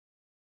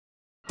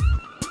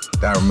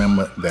I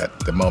remember that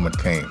the moment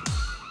came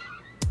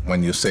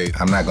when you say,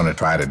 I'm not going to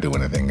try to do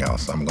anything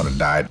else. I'm going to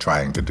die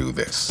trying to do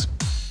this.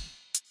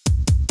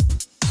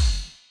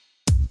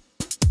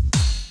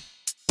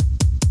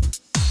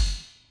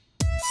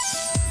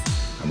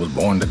 I was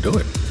born to do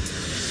it.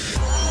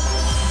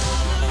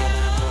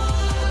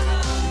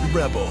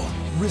 Rebel,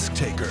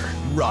 risk-taker,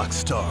 rock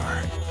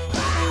star,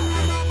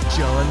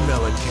 John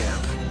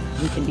Mellencamp.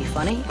 He can be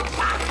funny,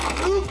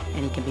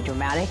 and he can be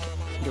dramatic,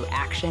 do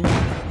action.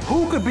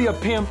 Who could be a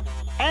pimp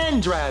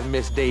and drive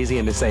Miss Daisy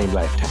in the same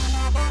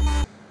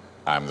lifetime?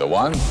 I'm the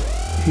one.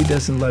 He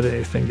doesn't let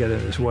anything get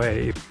in his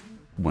way.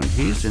 When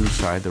he's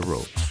inside the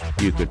ropes,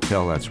 you could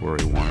tell that's where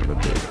he wanted to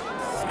be.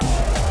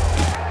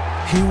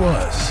 He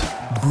was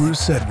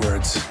Bruce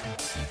Edwards.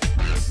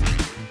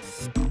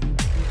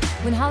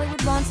 When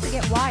Hollywood wants to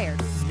get wired,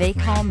 they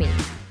call me.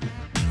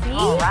 See?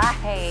 All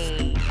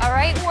right. All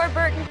right,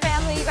 Warburton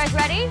family, you guys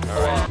ready?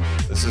 All right.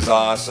 This is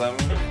awesome.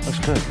 Looks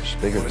good. It's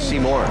bigger. See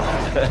more.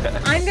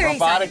 I'm very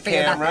Robotic excited for you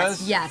about cameras.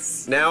 this.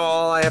 Yes. Now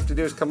all I have to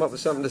do is come up with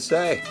something to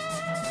say.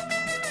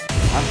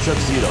 I'm Chuck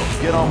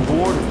Zito. Get on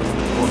board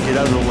or get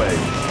out of the way.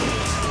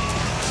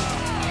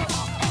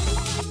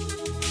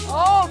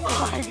 Oh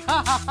my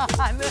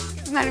God! This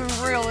is not even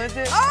real, is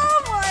it?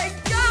 Oh my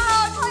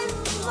God! I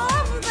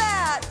love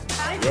that!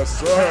 Yes,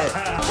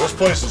 sir. This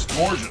place is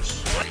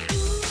gorgeous.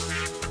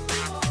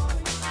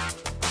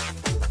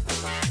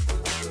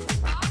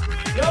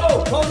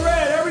 Yo, code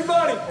red,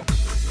 everybody!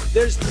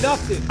 There's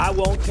nothing I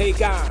won't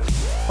take on.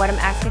 What I'm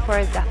asking for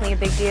is definitely a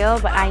big deal,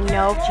 but I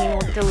know Gene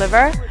will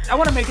deliver. I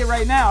want to make it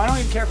right now. I don't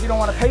even care if you don't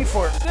want to pay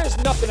for it. There's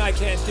nothing I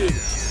can't do.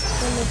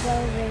 When the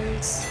bell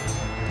rings,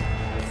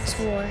 it's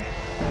war.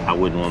 I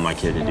wouldn't want my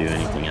kid to do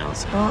anything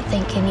else. I don't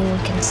think anyone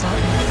can stop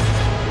me.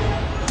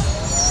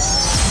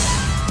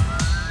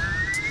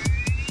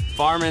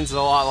 Farming's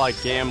a lot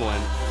like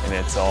gambling. And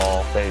it's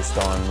all based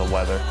on the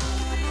weather.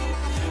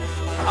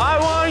 I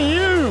want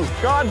you!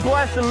 God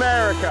bless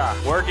America!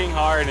 Working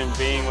hard and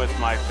being with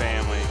my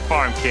family.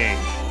 Farm King.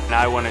 And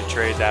I wouldn't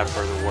trade that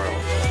for the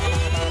world.